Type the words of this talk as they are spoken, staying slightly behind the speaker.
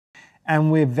And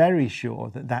we're very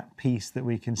sure that that piece that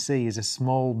we can see is a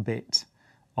small bit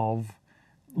of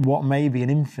what may be an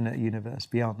infinite universe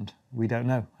beyond. We don't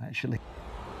know, actually.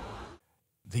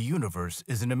 The universe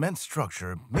is an immense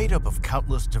structure made up of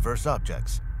countless diverse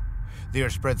objects. They are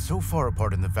spread so far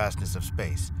apart in the vastness of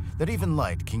space that even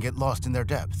light can get lost in their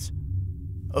depths.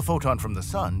 A photon from the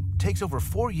sun takes over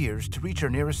 4 years to reach our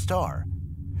nearest star.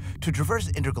 To traverse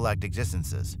intergalactic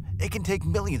distances, it can take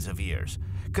millions of years,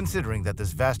 considering that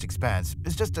this vast expanse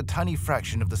is just a tiny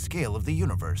fraction of the scale of the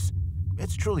universe.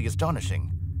 It's truly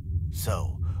astonishing.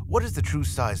 So, what is the true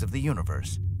size of the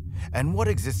universe? And what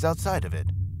exists outside of it?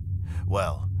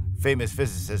 Well, famous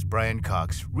physicist Brian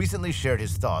Cox recently shared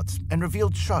his thoughts and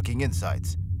revealed shocking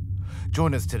insights.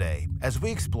 Join us today as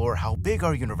we explore how big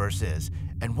our universe is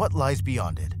and what lies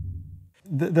beyond it.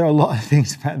 There are a lot of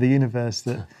things about the universe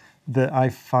that I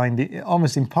find it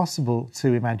almost impossible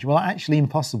to imagine. Well, actually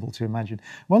impossible to imagine.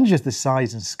 One's just the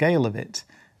size and scale of it.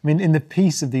 I mean, in the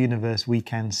piece of the universe we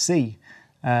can see,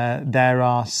 there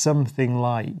are something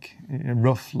like,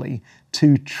 roughly,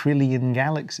 2 trillion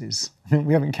galaxies.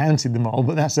 We haven't counted them all,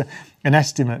 but that's an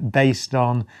estimate based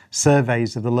on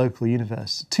surveys of the local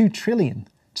universe. 2 trillion,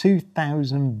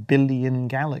 2,000 billion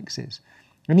galaxies.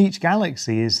 And each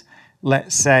galaxy is,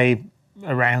 let's say,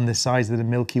 around the size of the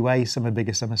Milky Way. Some are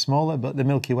bigger, some are smaller, but the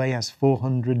Milky Way has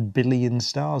 400 billion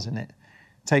stars in it.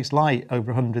 It takes light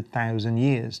over 100,000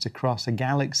 years to cross a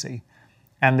galaxy.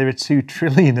 And there are 2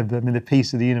 trillion of them in the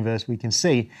piece of the universe we can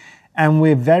see. And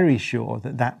we're very sure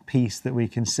that that piece that we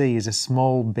can see is a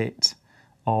small bit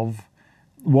of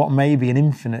what may be an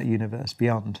infinite universe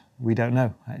beyond. We don't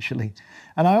know, actually.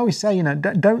 And I always say,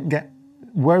 don't get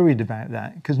worried about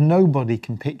that, because nobody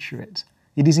can picture it.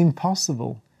 It is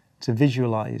impossible to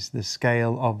visualize the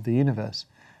scale of the universe.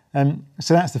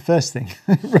 So that's the first thing.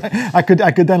 Right? I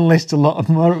could then list a lot of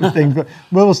more things, but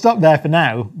we'll stop there for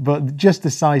now. But just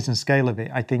the size and scale of it,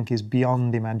 I think, is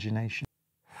beyond imagination.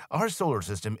 Our solar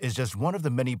system is just one of the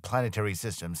many planetary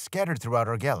systems scattered throughout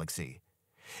our galaxy.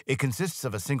 It consists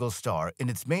of a single star in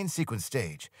its main sequence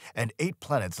stage and 8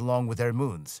 planets along with their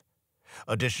moons.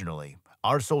 Additionally,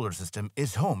 our solar system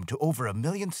is home to over 1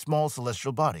 million small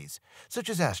celestial bodies, such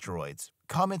as asteroids,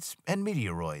 comets, and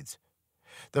meteoroids.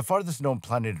 The farthest known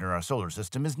planet in our solar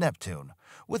system is Neptune,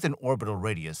 with an orbital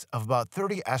radius of about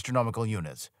 30 astronomical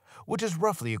units, which is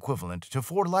roughly equivalent to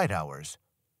 4 light hours.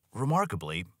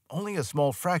 Remarkably, only a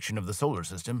small fraction of the solar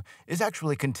system is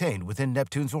actually contained within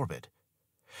Neptune's orbit.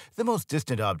 The most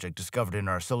distant object discovered in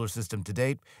our solar system to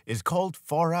date is called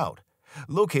Far Out,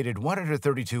 located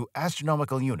 132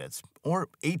 astronomical units, or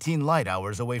 18 light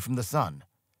hours away from the Sun.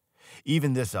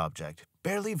 Even this object,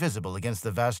 barely visible against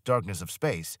the vast darkness of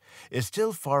space, is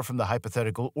still far from the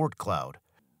hypothetical Oort cloud,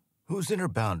 whose inner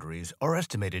boundaries are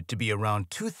estimated to be around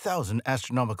 2,000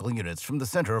 astronomical units from the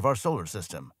center of our solar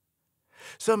system.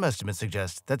 Some estimates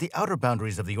suggest that the outer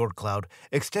boundaries of the Oort cloud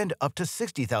extend up to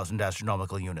 60,000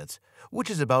 astronomical units, which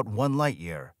is about 1 light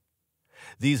year.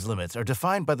 These limits are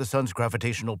defined by the Sun's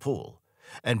gravitational pull,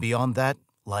 and beyond that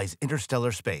lies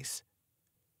interstellar space.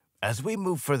 As we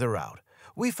move further out,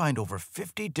 we find over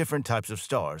 50 different types of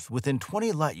stars within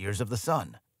 20 light years of the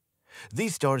Sun.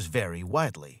 These stars vary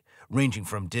widely, ranging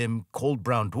from dim, cold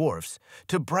brown dwarfs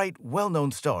to bright,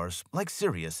 well-known stars like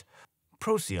Sirius,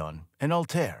 Procyon, and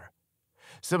Altair.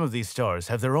 Some of these stars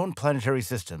have their own planetary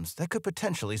systems that could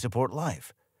potentially support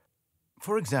life.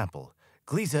 For example,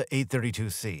 Gliese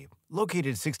 832c,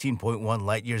 located 16.1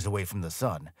 light-years away from the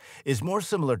Sun, is more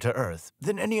similar to Earth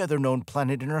than any other known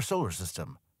planet in our solar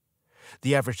system.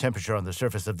 The average temperature on the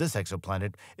surface of this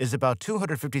exoplanet is about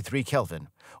 253 Kelvin,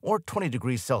 or 20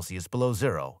 degrees Celsius below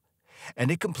zero,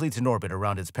 and it completes an orbit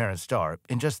around its parent star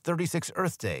in just 36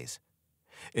 Earth days.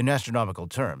 In astronomical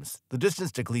terms, the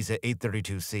distance to Gliese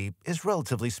 832c is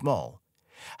relatively small.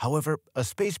 However, a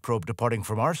space probe departing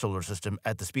from our solar system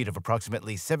at the speed of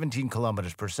approximately 17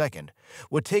 kilometers per second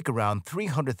would take around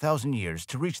 300,000 years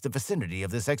to reach the vicinity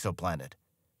of this exoplanet.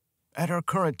 At our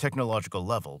current technological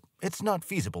level, it's not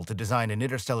feasible to design an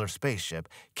interstellar spaceship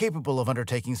capable of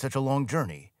undertaking such a long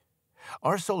journey.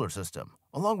 Our solar system,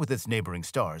 along with its neighboring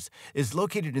stars, is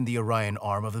located in the Orion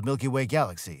arm of the Milky Way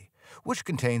galaxy, which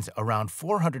contains around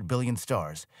 400 billion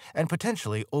stars and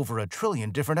potentially over 1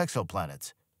 trillion different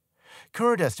exoplanets.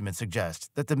 Current estimates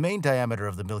suggest that the main diameter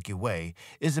of the Milky Way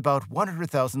is about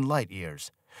 100,000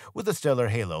 light-years, with a stellar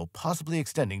halo possibly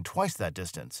extending twice that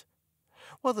distance.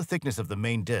 While the thickness of the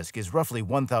main disk is roughly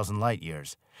 1,000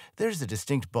 light-years, there's a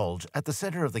distinct bulge at the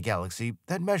center of the galaxy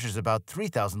that measures about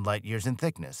 3,000 light-years in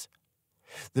thickness.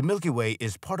 The Milky Way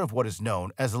is part of what is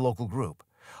known as a local group,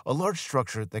 a large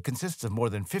structure that consists of more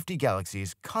than 50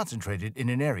 galaxies concentrated in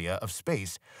an area of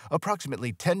space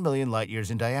approximately 10 million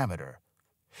light-years in diameter.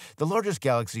 The largest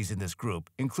galaxies in this group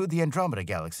include the Andromeda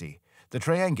Galaxy, the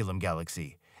Triangulum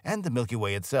Galaxy, and the Milky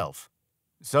Way itself.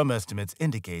 Some estimates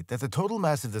indicate that the total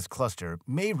mass of this cluster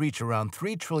may reach around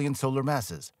 3 trillion solar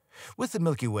masses, with the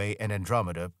Milky Way and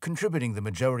Andromeda contributing the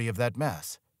majority of that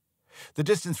mass. The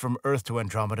distance from Earth to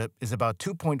Andromeda is about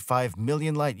 2.5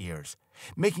 million light-years,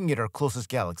 making it our closest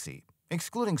galaxy,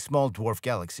 excluding small dwarf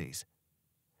galaxies.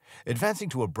 Advancing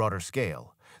to a broader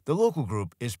scale, the local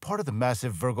group is part of the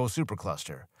massive Virgo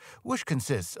supercluster, which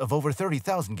consists of over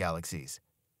 30,000 galaxies.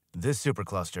 This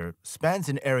supercluster spans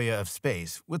an area of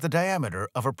space with a diameter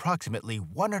of approximately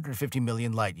 150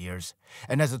 million light-years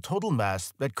and has a total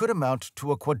mass that could amount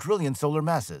to a quadrillion solar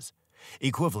masses,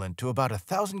 equivalent to about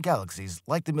 1,000 galaxies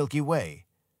like the Milky Way.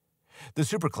 The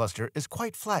supercluster is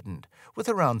quite flattened, with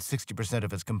around 60%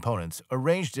 of its components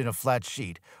arranged in a flat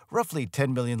sheet roughly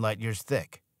 10 million light-years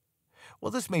thick.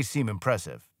 While this may seem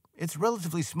impressive, it's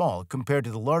relatively small compared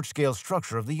to the large-scale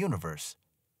structure of the universe.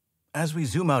 As we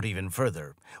zoom out even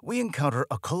further, we encounter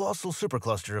a colossal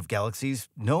supercluster of galaxies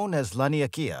known as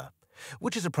Laniakea,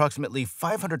 which is approximately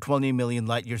 520 million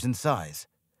light-years in size.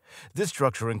 This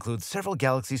structure includes several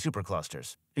galaxy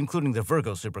superclusters, including the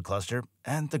Virgo supercluster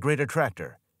and the Great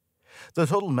Attractor. The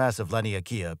total mass of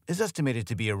Laniakea is estimated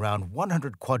to be around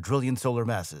 100 quadrillion solar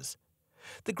masses.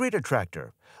 The Great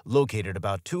Attractor, located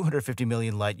about 250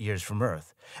 million light-years from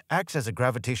Earth, acts as a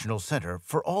gravitational center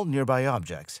for all nearby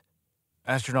objects.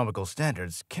 Astronomical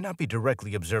standards cannot be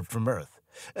directly observed from Earth,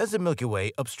 as the Milky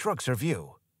Way obstructs our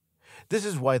view. This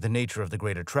is why the nature of the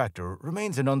Great Attractor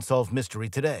remains an unsolved mystery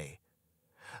today.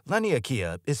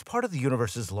 Laniakea is part of the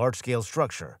universe's large-scale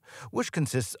structure, which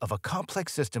consists of a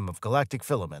complex system of galactic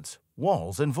filaments,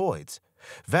 walls, and voids,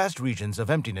 vast regions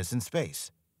of emptiness in space.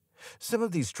 Some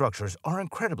of these structures are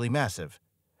incredibly massive.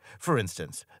 For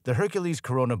instance, the Hercules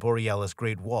Corona Borealis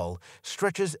Great Wall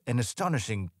stretches an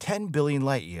astonishing 10 billion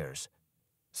light-years.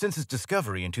 Since its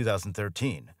discovery in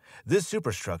 2013, this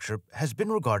superstructure has been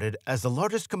regarded as the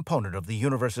largest component of the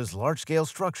universe's large-scale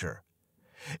structure.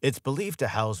 It's believed to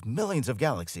house millions of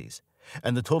galaxies,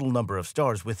 and the total number of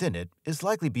stars within it is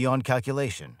likely beyond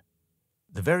calculation.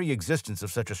 The very existence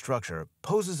of such a structure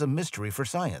poses a mystery for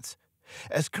science,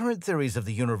 as current theories of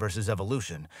the universe's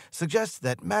evolution suggest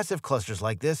that massive clusters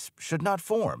like this should not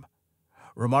form.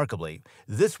 Remarkably,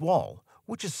 this wall,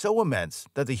 which is so immense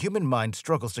that the human mind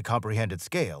struggles to comprehend its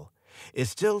scale, is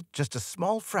still just a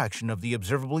small fraction of the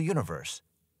observable universe.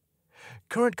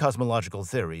 Current cosmological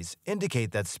theories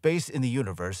indicate that space in the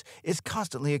universe is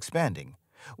constantly expanding,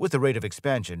 with the rate of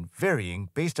expansion varying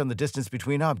based on the distance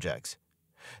between objects.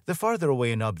 The farther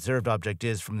away an observed object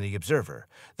is from the observer,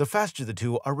 the faster the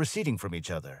two are receding from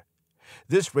each other.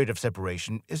 This rate of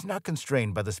separation is not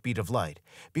constrained by the speed of light,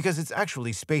 because it's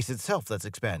actually space itself that's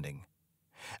expanding.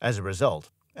 As a result,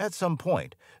 at some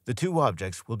point, the two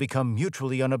objects will become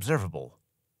mutually unobservable.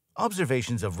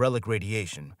 Observations of relic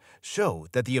radiation show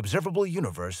that the observable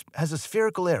universe has a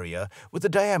spherical area with a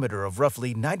diameter of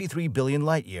roughly 93 billion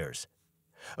light-years.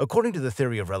 According to the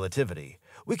theory of relativity,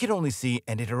 we can only see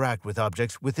and interact with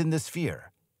objects within this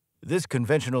sphere. This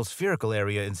conventional spherical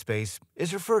area in space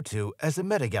is referred to as a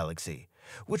metagalaxy,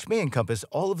 which may encompass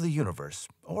all of the universe,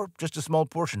 or just a small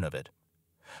portion of it.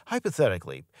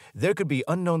 Hypothetically, there could be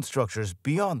unknown structures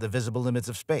beyond the visible limits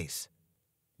of space.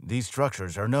 These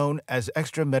structures are known as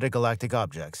extra-metagalactic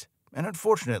objects, and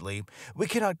unfortunately, we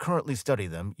cannot currently study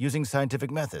them using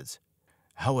scientific methods.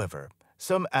 However,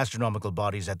 some astronomical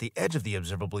bodies at the edge of the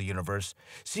observable universe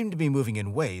seem to be moving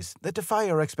in ways that defy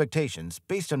our expectations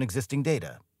based on existing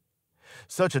data.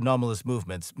 Such anomalous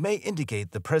movements may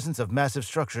indicate the presence of massive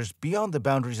structures beyond the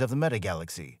boundaries of the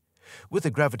metagalaxy, with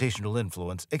a gravitational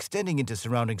influence extending into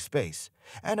surrounding space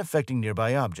and affecting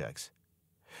nearby objects.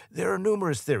 There are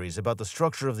numerous theories about the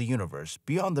structure of the universe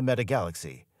beyond the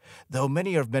metagalaxy, though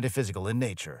many are metaphysical in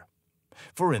nature.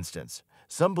 For instance,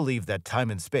 some believe that time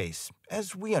and space,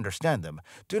 as we understand them,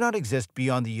 do not exist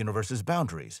beyond the universe's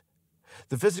boundaries.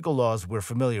 The physical laws we're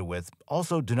familiar with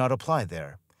also do not apply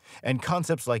there, and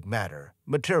concepts like matter,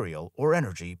 material, or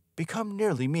energy become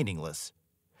nearly meaningless.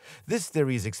 This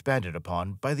theory is expanded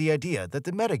upon by the idea that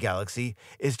the metagalaxy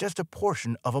is just a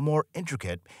portion of a more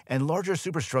intricate and larger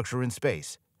superstructure in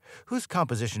space, whose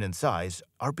composition and size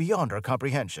are beyond our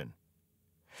comprehension.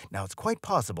 Now, it's quite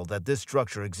possible that this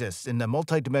structure exists in a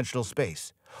multidimensional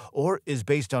space, or is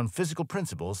based on physical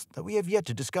principles that we have yet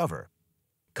to discover.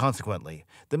 Consequently,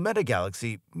 the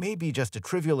metagalaxy may be just a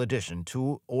trivial addition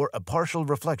to or a partial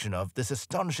reflection of this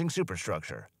astonishing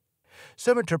superstructure.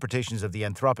 Some interpretations of the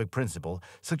anthropic principle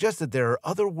suggest that there are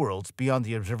other worlds beyond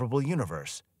the observable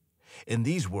universe. In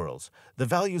these worlds, the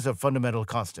values of fundamental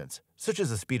constants, such as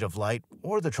the speed of light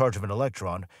or the charge of an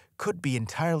electron, could be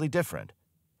entirely different.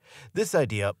 This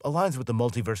idea aligns with the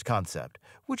multiverse concept,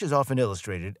 which is often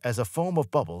illustrated as a foam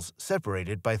of bubbles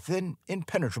separated by thin,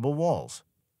 impenetrable walls.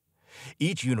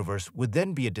 Each universe would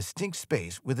then be a distinct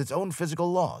space with its own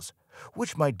physical laws,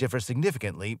 which might differ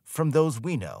significantly from those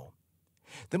we know.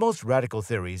 The most radical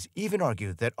theories even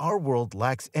argue that our world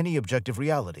lacks any objective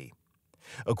reality.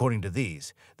 According to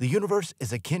these, the universe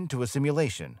is akin to a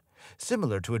simulation,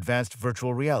 similar to advanced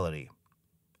virtual reality.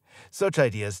 Such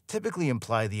ideas typically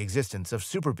imply the existence of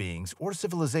superbeings or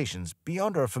civilizations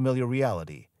beyond our familiar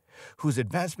reality, whose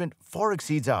advancement far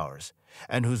exceeds ours,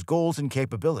 and whose goals and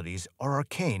capabilities are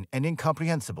arcane and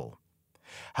incomprehensible.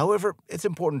 However, it's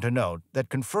important to note that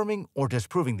confirming or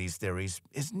disproving these theories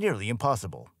is nearly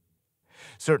impossible.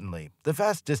 Certainly, the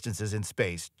vast distances in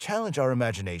space challenge our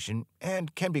imagination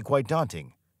and can be quite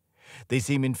daunting. They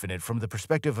seem infinite from the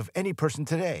perspective of any person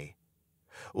today.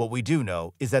 What we do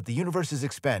know is that the universe is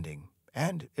expanding,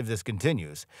 and if this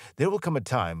continues, there will come a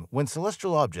time when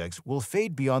celestial objects will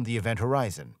fade beyond the event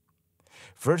horizon.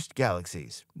 First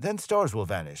galaxies, then stars will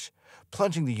vanish,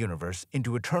 plunging the universe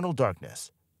into eternal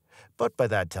darkness. But by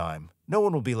that time, no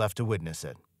one will be left to witness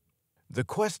it. The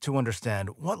quest to understand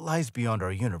what lies beyond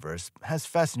our universe has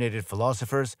fascinated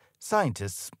philosophers,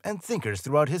 scientists, and thinkers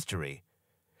throughout history.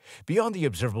 Beyond the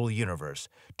observable universe,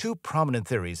 two prominent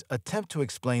theories attempt to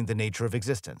explain the nature of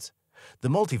existence: the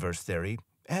multiverse theory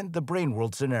and the brain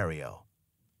world scenario.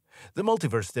 The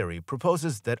multiverse theory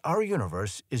proposes that our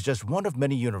universe is just one of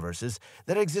many universes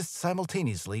that exist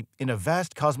simultaneously in a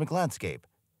vast cosmic landscape.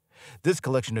 This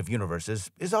collection of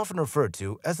universes is often referred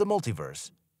to as the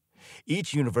multiverse.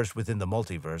 Each universe within the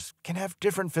multiverse can have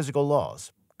different physical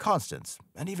laws, constants,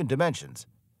 and even dimensions.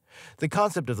 The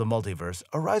concept of the multiverse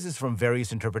arises from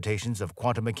various interpretations of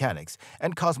quantum mechanics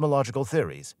and cosmological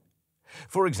theories.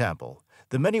 For example,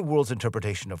 the many worlds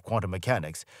interpretation of quantum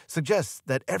mechanics suggests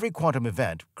that every quantum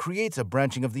event creates a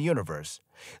branching of the universe,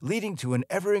 leading to an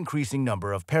ever-increasing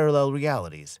number of parallel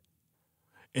realities.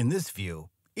 In this view,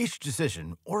 each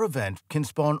decision or event can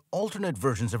spawn alternate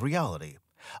versions of reality,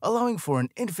 allowing for an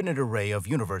infinite array of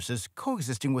universes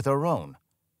coexisting with our own.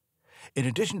 In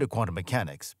addition to quantum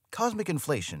mechanics, cosmic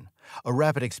inflation, a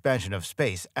rapid expansion of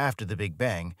space after the Big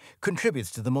Bang,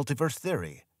 contributes to the multiverse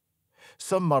theory.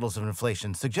 Some models of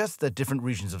inflation suggest that different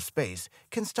regions of space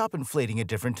can stop inflating at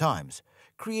different times,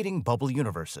 creating bubble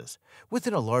universes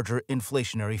within a larger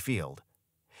inflationary field.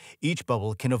 Each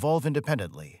bubble can evolve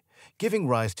independently, giving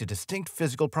rise to distinct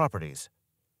physical properties.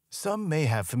 Some may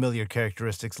have familiar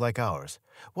characteristics like ours,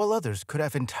 while others could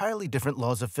have entirely different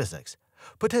laws of physics,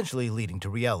 potentially leading to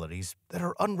realities that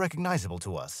are unrecognizable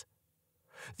to us.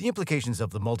 The implications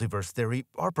of the multiverse theory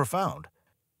are profound.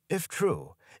 If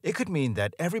true, it could mean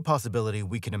that every possibility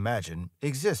we can imagine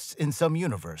exists in some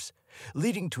universe,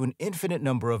 leading to an infinite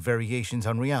number of variations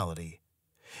on reality.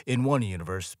 In one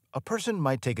universe, a person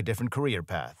might take a different career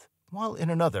path, while in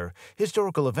another,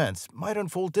 historical events might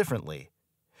unfold differently.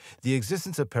 The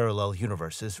existence of parallel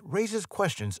universes raises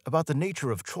questions about the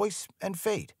nature of choice and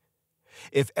fate.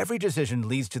 If every decision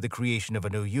leads to the creation of a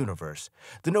new universe,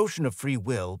 the notion of free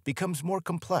will becomes more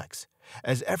complex,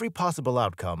 as every possible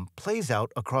outcome plays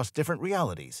out across different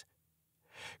realities.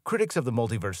 Critics of the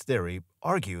multiverse theory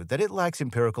argue that it lacks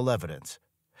empirical evidence.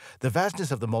 The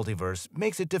vastness of the multiverse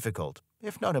makes it difficult,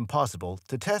 if not impossible,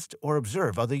 to test or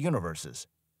observe other universes.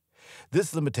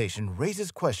 This limitation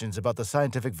raises questions about the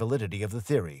scientific validity of the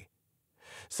theory.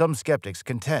 Some skeptics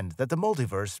contend that the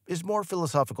multiverse is more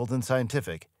philosophical than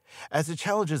scientific, as it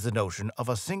challenges the notion of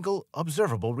a single,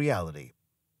 observable reality.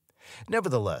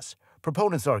 Nevertheless,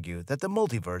 proponents argue that the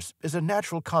multiverse is a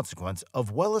natural consequence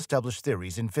of well-established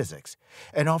theories in physics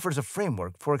and offers a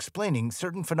framework for explaining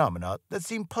certain phenomena that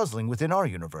seem puzzling within our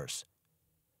universe.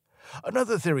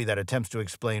 Another theory that attempts to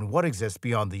explain what exists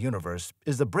beyond the universe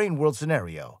is the brain world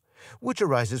scenario, which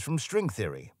arises from string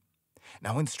theory.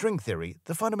 Now, in string theory,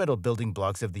 the fundamental building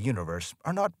blocks of the universe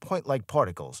are not point-like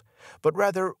particles, but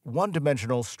rather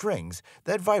one-dimensional strings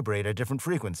that vibrate at different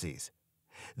frequencies.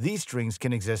 These strings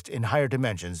can exist in higher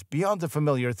dimensions beyond the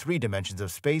familiar 3 dimensions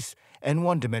of space and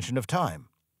 1 dimension of time.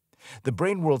 The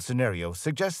brain world scenario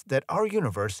suggests that our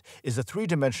universe is a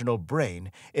 3-dimensional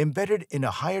brain embedded in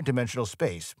a higher dimensional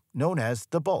space known as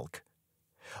the bulk.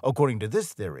 According to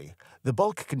this theory, the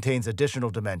bulk contains additional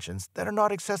dimensions that are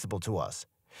not accessible to us,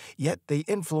 yet they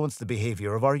influence the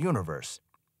behavior of our universe.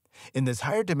 In this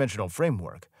higher dimensional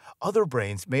framework, other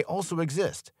brains may also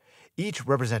exist, each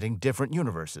representing different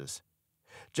universes.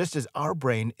 Just as our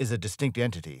brain is a distinct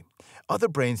entity, other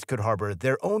brains could harbor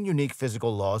their own unique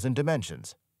physical laws and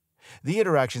dimensions. The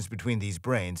interactions between these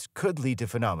brains could lead to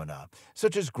phenomena,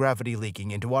 such as gravity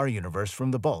leaking into our universe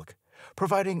from the bulk,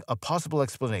 providing a possible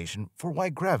explanation for why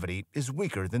gravity is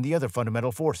weaker than the other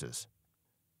fundamental forces.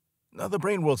 Now, the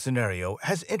brain world scenario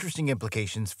has interesting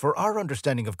implications for our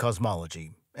understanding of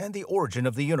cosmology and the origin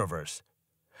of the universe.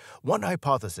 One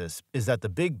hypothesis is that the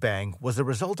Big Bang was the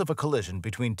result of a collision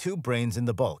between two brains in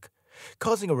the bulk,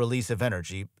 causing a release of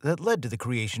energy that led to the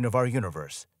creation of our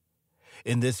universe.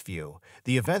 In this view,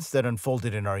 the events that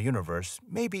unfolded in our universe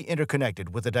may be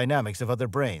interconnected with the dynamics of other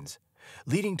brains,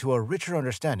 leading to a richer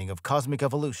understanding of cosmic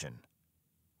evolution.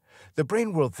 The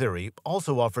brain world theory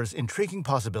also offers intriguing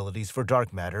possibilities for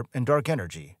dark matter and dark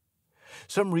energy.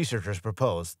 Some researchers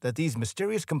propose that these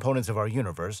mysterious components of our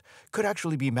universe could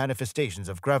actually be manifestations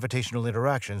of gravitational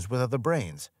interactions with other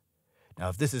brains. Now,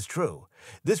 if this is true,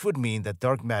 this would mean that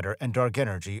dark matter and dark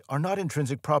energy are not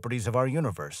intrinsic properties of our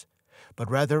universe, but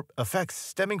rather effects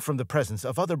stemming from the presence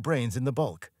of other brains in the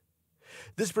bulk.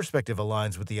 This perspective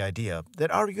aligns with the idea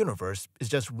that our universe is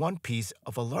just one piece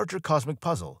of a larger cosmic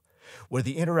puzzle, where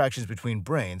the interactions between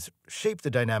brains shape the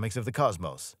dynamics of the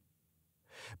cosmos.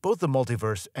 Both the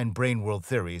multiverse and brain world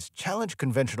theories challenge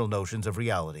conventional notions of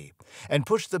reality and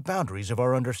push the boundaries of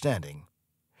our understanding.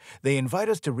 They invite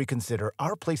us to reconsider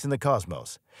our place in the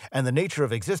cosmos and the nature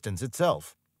of existence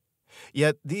itself.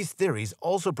 Yet, these theories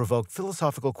also provoke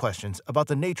philosophical questions about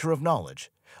the nature of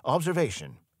knowledge,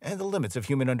 observation, and the limits of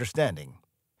human understanding.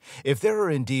 If there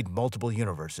are indeed multiple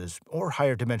universes or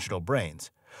higher dimensional brains,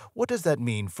 what does that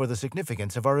mean for the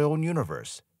significance of our own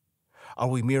universe? Are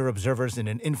we mere observers in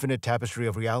an infinite tapestry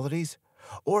of realities?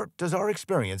 Or does our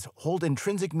experience hold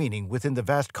intrinsic meaning within the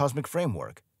vast cosmic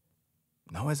framework?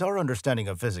 Now, as our understanding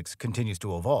of physics continues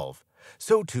to evolve,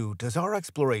 so too does our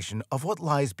exploration of what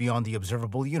lies beyond the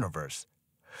observable universe.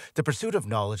 The pursuit of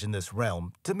knowledge in this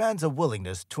realm demands a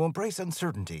willingness to embrace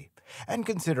uncertainty and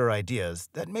consider ideas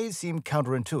that may seem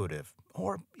counterintuitive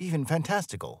or even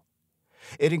fantastical.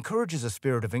 It encourages a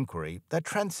spirit of inquiry that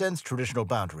transcends traditional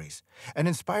boundaries and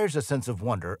inspires a sense of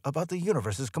wonder about the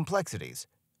universe's complexities.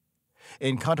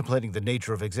 In contemplating the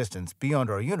nature of existence beyond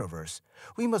our universe,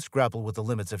 we must grapple with the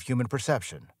limits of human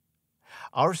perception.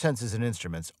 Our senses and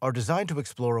instruments are designed to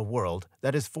explore a world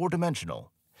that is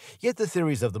four-dimensional, yet the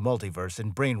theories of the multiverse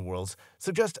and brain worlds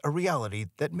suggest a reality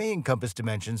that may encompass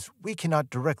dimensions we cannot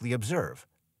directly observe.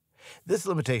 This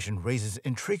limitation raises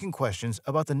intriguing questions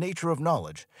about the nature of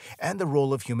knowledge and the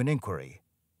role of human inquiry.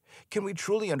 Can we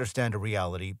truly understand a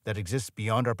reality that exists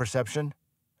beyond our perception?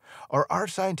 Are our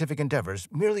scientific endeavors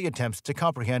merely attempts to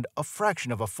comprehend a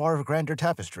fraction of a far grander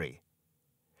tapestry?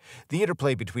 The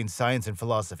interplay between science and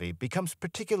philosophy becomes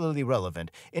particularly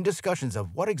relevant in discussions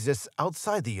of what exists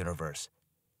outside the universe.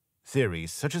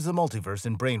 Theories such as the multiverse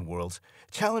and brain worlds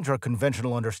challenge our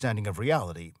conventional understanding of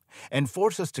reality and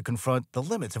force us to confront the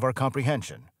limits of our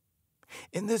comprehension.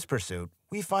 In this pursuit,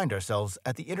 we find ourselves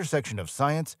at the intersection of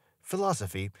science,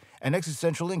 philosophy, and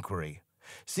existential inquiry,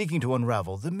 seeking to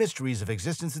unravel the mysteries of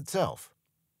existence itself.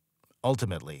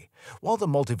 Ultimately, while the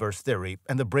multiverse theory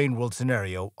and the brain world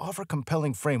scenario offer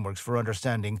compelling frameworks for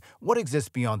understanding what exists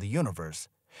beyond the universe,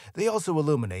 they also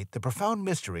illuminate the profound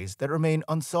mysteries that remain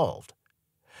unsolved.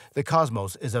 The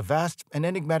cosmos is a vast and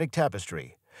enigmatic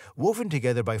tapestry, woven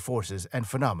together by forces and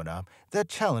phenomena that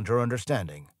challenge our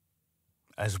understanding.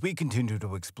 As we continue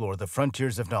to explore the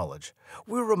frontiers of knowledge,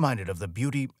 we're reminded of the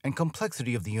beauty and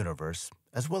complexity of the universe,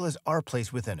 as well as our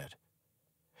place within it.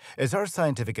 As our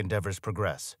scientific endeavors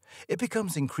progress, it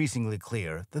becomes increasingly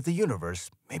clear that the universe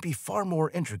may be far more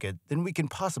intricate than we can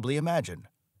possibly imagine.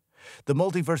 The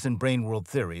multiverse and brain world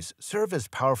theories serve as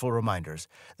powerful reminders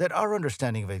that our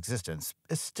understanding of existence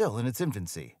is still in its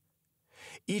infancy.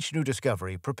 Each new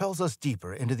discovery propels us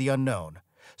deeper into the unknown,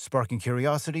 sparking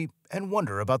curiosity and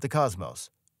wonder about the cosmos.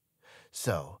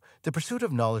 So, the pursuit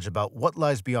of knowledge about what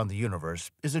lies beyond the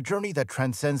universe is a journey that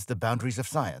transcends the boundaries of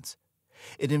science.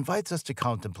 It invites us to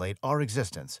contemplate our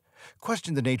existence,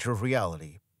 question the nature of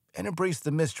reality, and embrace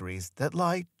the mysteries that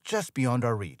lie just beyond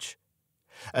our reach.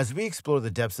 As we explore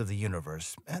the depths of the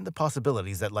universe and the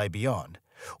possibilities that lie beyond,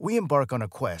 we embark on a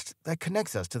quest that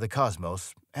connects us to the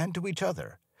cosmos and to each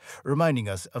other, reminding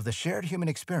us of the shared human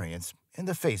experience in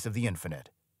the face of the infinite.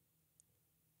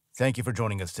 Thank you for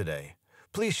joining us today.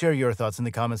 Please share your thoughts in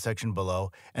the comment section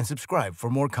below and subscribe for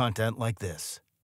more content like this.